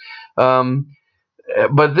career,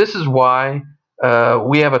 but this is why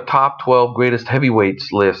we have a top 12 greatest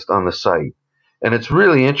heavyweights list on the site. And it's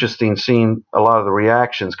really interesting seeing a lot of the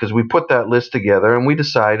reactions, because we put that list together and we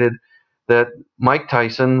decided that Mike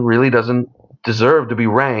Tyson really doesn't deserve to be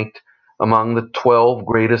ranked among the 12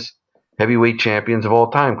 greatest heavyweight champions of all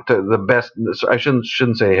time. The best, I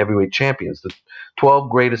shouldn't say heavyweight champions, the 12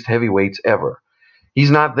 greatest heavyweights ever. He's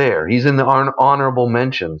not there. He's in the honorable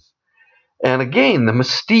mentions. And again, the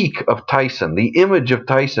mystique of Tyson, the image of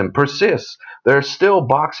Tyson persists. There are still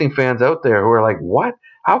boxing fans out there who are like, "What?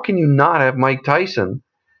 How can you not have Mike Tyson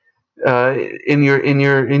in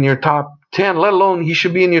your top 10? Let alone he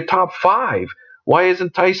should be in your top 5. Why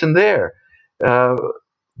isn't Tyson there?"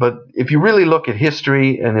 But if you really look at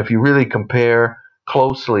history, and if you really compare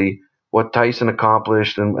closely what Tyson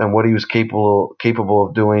accomplished and what he was capable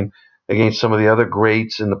of doing against some of the other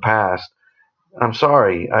greats in the past, I'm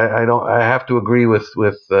sorry, I have to agree with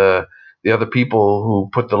the other people who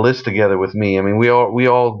put the list together with me. I mean, we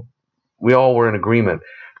all were in agreement.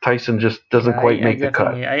 Tyson just doesn't quite make the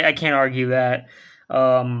cut. I can't argue that.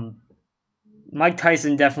 Mike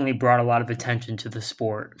Tyson definitely brought a lot of attention to the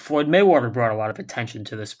sport. Floyd Mayweather brought a lot of attention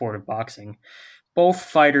to the sport of boxing. Both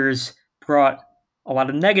fighters brought a lot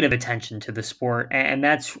of negative attention to the sport, and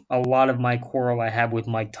that's a lot of my quarrel I have with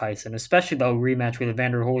Mike Tyson, especially the rematch with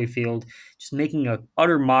Evander Holyfield, just making an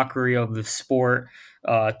utter mockery of the sport,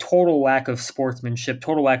 total lack of sportsmanship,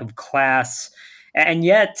 total lack of class, and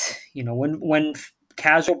yet, when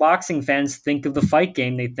casual boxing fans think of the fight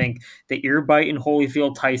game, they think the ear bite in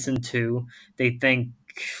Holyfield-Tyson 2, they think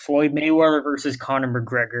Floyd Mayweather versus Conor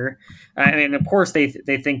McGregor. I mean, of course, they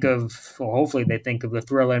think of, well, hopefully they think of the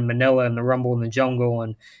Thrilla in Manila and the Rumble in the Jungle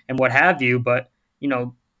and what have you. But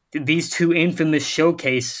these two infamous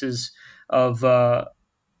showcases of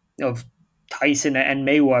Tyson and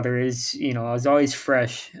Mayweather is always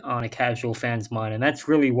fresh on a casual fan's mind, and that's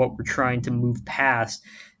really what we're trying to move past,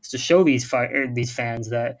 is to show these fans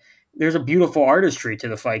that there's a beautiful artistry to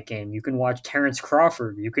the fight game. You can watch Terrence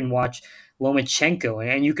Crawford, you can watch Lomachenko,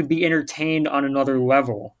 and you can be entertained on another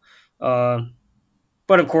level. But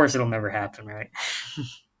of course, it'll never happen, right?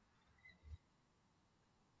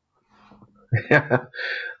 Yeah.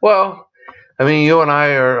 Well, I mean, you and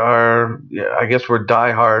I are I guess we're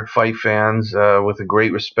diehard fight fans with a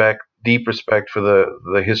great respect, deep respect for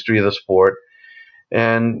the history of the sport.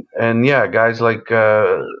 And yeah, guys like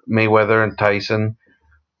Mayweather and Tyson,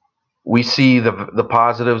 we see the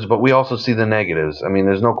positives, but we also see the negatives. I mean,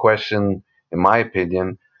 there's no question, in my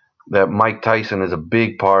opinion, that Mike Tyson is a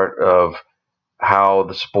big part of how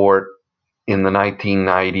the sport in the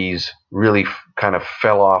 1990s really kind of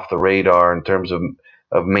fell off the radar in terms of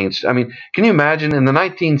mainstream. I mean, can you imagine in the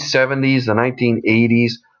 1970s, the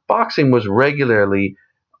 1980s, boxing was regularly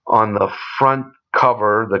on the front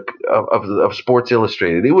cover of Sports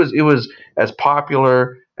Illustrated. It was as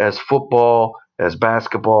popular as football, as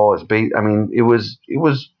basketball, I mean, it was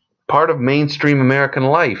part of mainstream American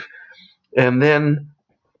life, and then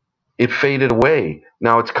it faded away.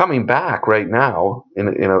 Now it's coming back right now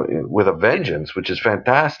with a vengeance, which is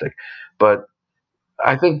fantastic. But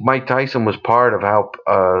I think Mike Tyson was part of how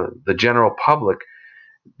the general public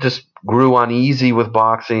just grew uneasy with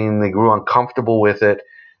boxing. They grew uncomfortable with it,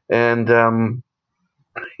 and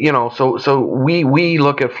so we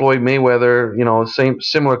look at Floyd Mayweather,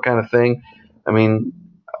 similar kind of thing. I mean,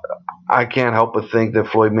 I can't help but think that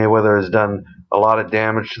Floyd Mayweather has done a lot of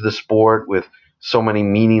damage to the sport with so many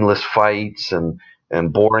meaningless fights and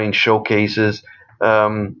boring showcases.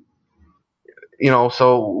 So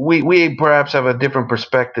we perhaps have a different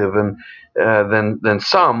perspective than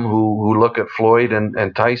some who look at Floyd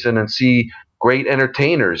and Tyson and see great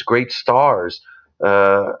entertainers, great stars,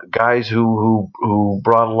 guys who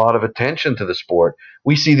brought a lot of attention to the sport.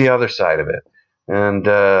 We see the other side of it, and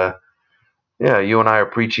yeah, you and I are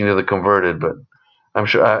preaching to the converted, but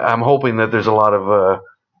I'm hoping that there's a lot of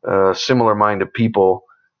similar-minded people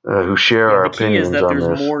who share our opinions on this. The key is that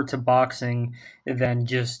there's more to boxing than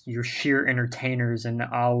just your sheer entertainers in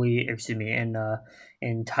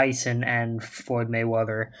Tyson and Floyd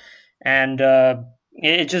Mayweather, and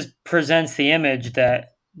it just presents the image that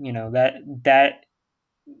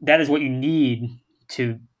that is what you need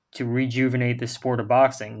to rejuvenate the sport of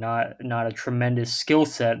boxing. Not a tremendous skill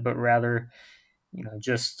set, but rather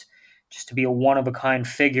just to be a one of a kind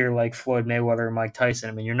figure like Floyd Mayweather and Mike Tyson.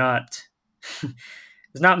 I mean, you're not.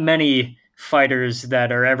 There's not many fighters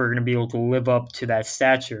that are ever going to be able to live up to that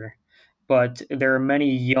stature, but there are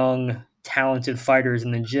many young, talented fighters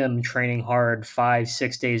in the gym training hard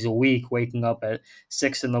 5-6 days a week, waking up at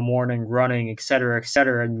 6 in the morning, running, etc.,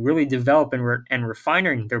 and really developing and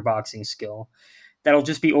refining their boxing skill. That'll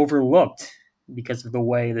just be overlooked because of the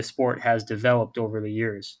way the sport has developed over the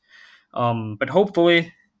years. But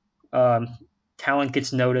hopefully, talent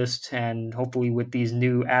gets noticed, and hopefully with these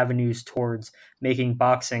new avenues towards making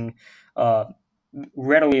boxing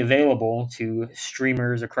readily available to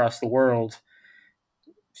streamers across the world,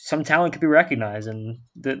 some talent could be recognized, and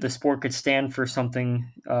the sport could stand for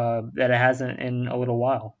something that it hasn't in a little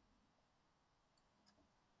while.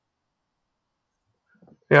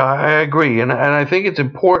 Yeah, I agree, and I think it's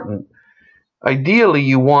important. Ideally,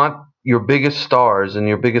 you want your biggest stars and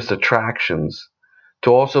your biggest attractions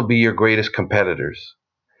to also be your greatest competitors.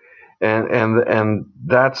 And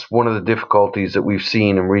that's one of the difficulties that we've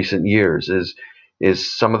seen in recent years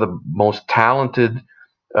is some of the most talented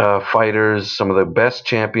fighters, some of the best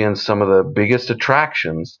champions, some of the biggest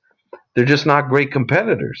attractions. They're just not great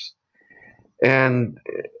competitors. And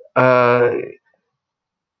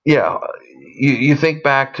yeah, you think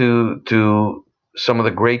back to some of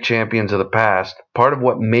the great champions of the past, part of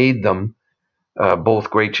what made them both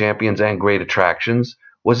great champions and great attractions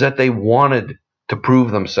was that they wanted to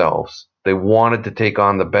prove themselves. They wanted to take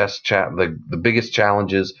on the best, the biggest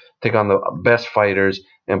challenges, take on the best fighters,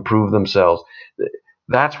 and prove themselves.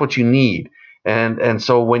 That's what you need. And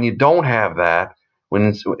so when you don't have that,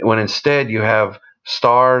 when instead you have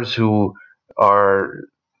stars who are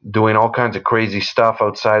doing all kinds of crazy stuff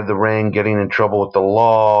outside the ring, getting in trouble with the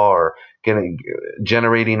law, or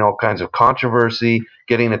generating all kinds of controversy,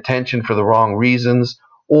 getting attention for the wrong reasons,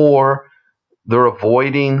 or they're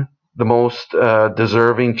avoiding the most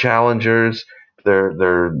deserving challengers.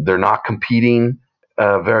 They're not competing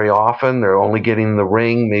very often. They're only getting in the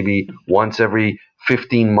ring maybe once every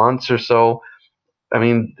 15 months or so. I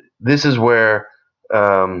mean, this is where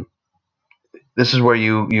those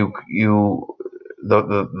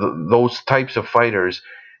types of fighters,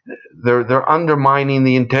 they're undermining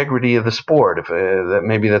the integrity of the sport. If that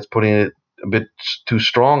maybe that's putting it a bit too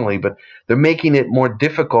strongly, but they're making it more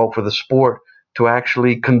difficult for the sport to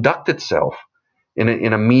actually conduct itself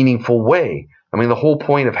in a meaningful way. I mean, the whole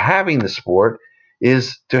point of having the sport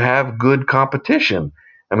is to have good competition.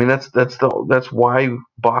 I mean, that's why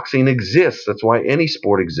boxing exists. That's why any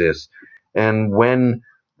sport exists. And when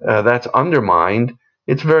that's undermined,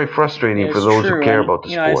 it's very frustrating for those who care about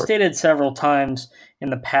the sport. I've stated several times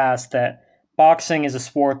in the past that boxing is a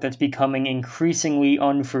sport that's becoming increasingly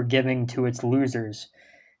unforgiving to its losers.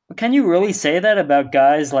 But can you really say that about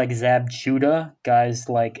guys like Zab Judah, guys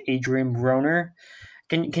like Adrian Broner?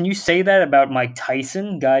 Can you say that about Mike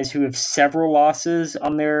Tyson, guys who have several losses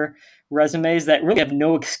on their resumes that really have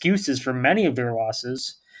no excuses for many of their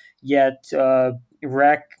losses, yet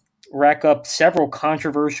rack up several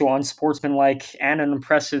controversial, unsportsmanlike, and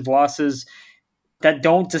unimpressive losses that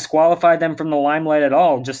don't disqualify them from the limelight at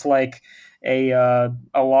all? Just like a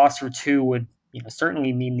loss or two would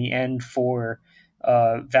certainly mean the end for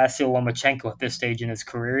Vasyl Lomachenko at this stage in his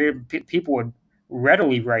career. People would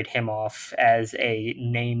readily write him off as a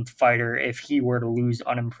named fighter if he were to lose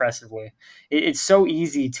unimpressively. It's so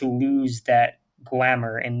easy to lose that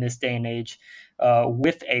glamour in this day and age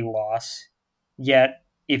with a loss. Yet,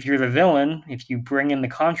 if you're the villain, if you bring in the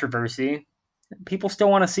controversy, people still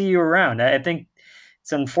want to see you around. I think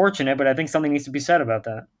it's unfortunate, but I think something needs to be said about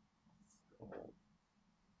that.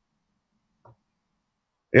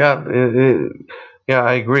 Yeah, yeah,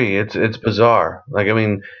 I agree. It's bizarre. Like, I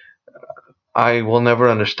mean, I will never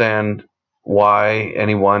understand why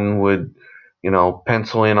anyone would,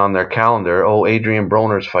 pencil in on their calendar, oh, Adrian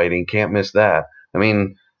Broner's fighting, can't miss that. I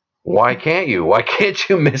mean, why can't you? Why can't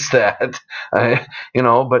you miss that? But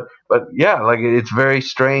yeah, like, it's very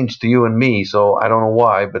strange to you and me, so I don't know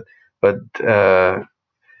why, but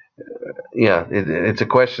yeah, it's a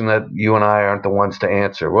question that you and I aren't the ones to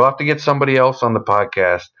answer. We'll have to get somebody else on the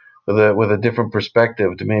podcast with a different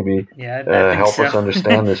perspective to maybe help us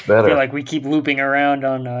understand this better. I feel like we keep looping around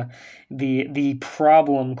on the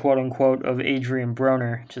problem, quote unquote, of Adrian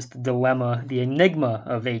Broner, just the dilemma, the enigma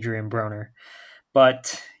of Adrian Broner.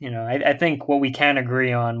 But, I think what we can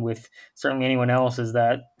agree on with certainly anyone else is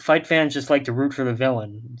that fight fans just like to root for the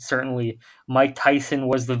villain. Certainly, Mike Tyson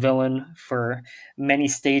was the villain for many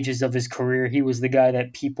stages of his career. He was the guy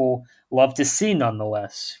that people loved to see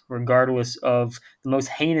nonetheless, regardless of the most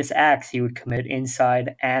heinous acts he would commit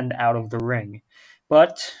inside and out of the ring.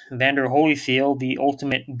 But Vander Holyfield, the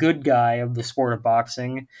ultimate good guy of the sport of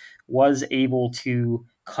boxing, was able to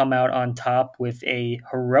come out on top with a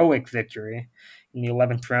heroic victory in the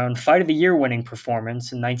 11th round, Fight of the Year winning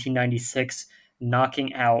performance in 1996,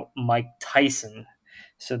 knocking out Mike Tyson.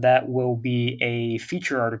 So that will be a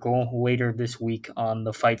feature article later this week on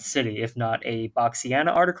the Fight City, if not a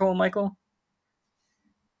Boxiana article, Michael?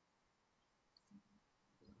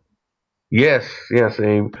 Yes,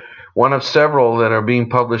 one of several that are being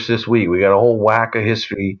published this week. We got a whole whack of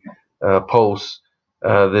history posts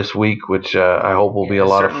this week, which I hope will be a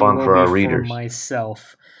lot of fun for our readers. For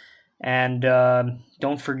myself. And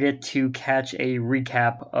don't forget to catch a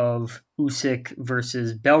recap of Usyk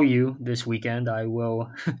versus Bellew this weekend. I will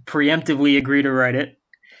preemptively agree to write it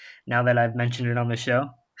now that I've mentioned it on the show.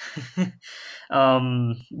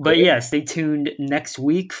 But yeah, stay tuned next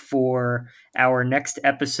week for our next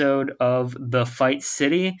episode of The Fight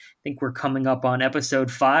City. I think we're coming up on episode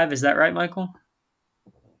 5. Is that right, Michael?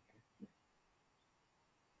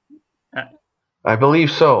 I believe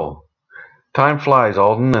so. Time flies,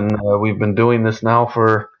 Alden, and we've been doing this now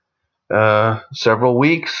for several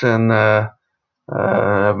weeks, and I've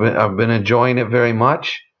been enjoying it very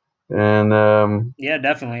much. And Yeah,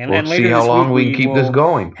 definitely. And we'll then later see how this long week we can keep this will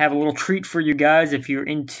going. have a little treat for you guys if you're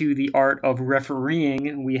into the art of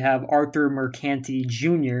refereeing. We have Arthur Mercanti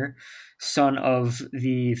Jr., son of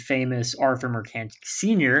the famous Arthur Mercanti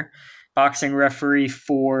Sr., boxing referee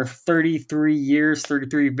for 33 years,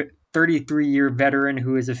 33-year veteran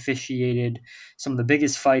who has officiated some of the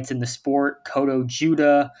biggest fights in the sport. Kodo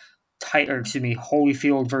Judah,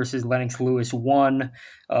 Holyfield versus Lennox Lewis 1,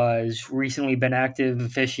 has recently been active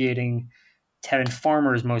officiating Tevin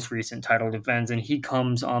Farmer's most recent title defense, and he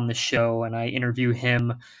comes on the show, and I interview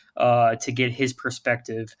him to get his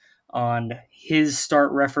perspective on his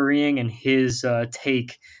start refereeing and his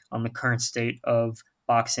take on the current state of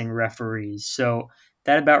boxing referees. So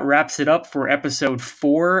that about wraps it up for episode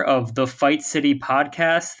 4 of the Fight City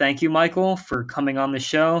podcast. Thank you, Michael, for coming on the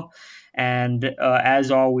show. And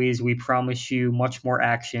as always, we promise you much more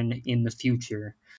action in the future.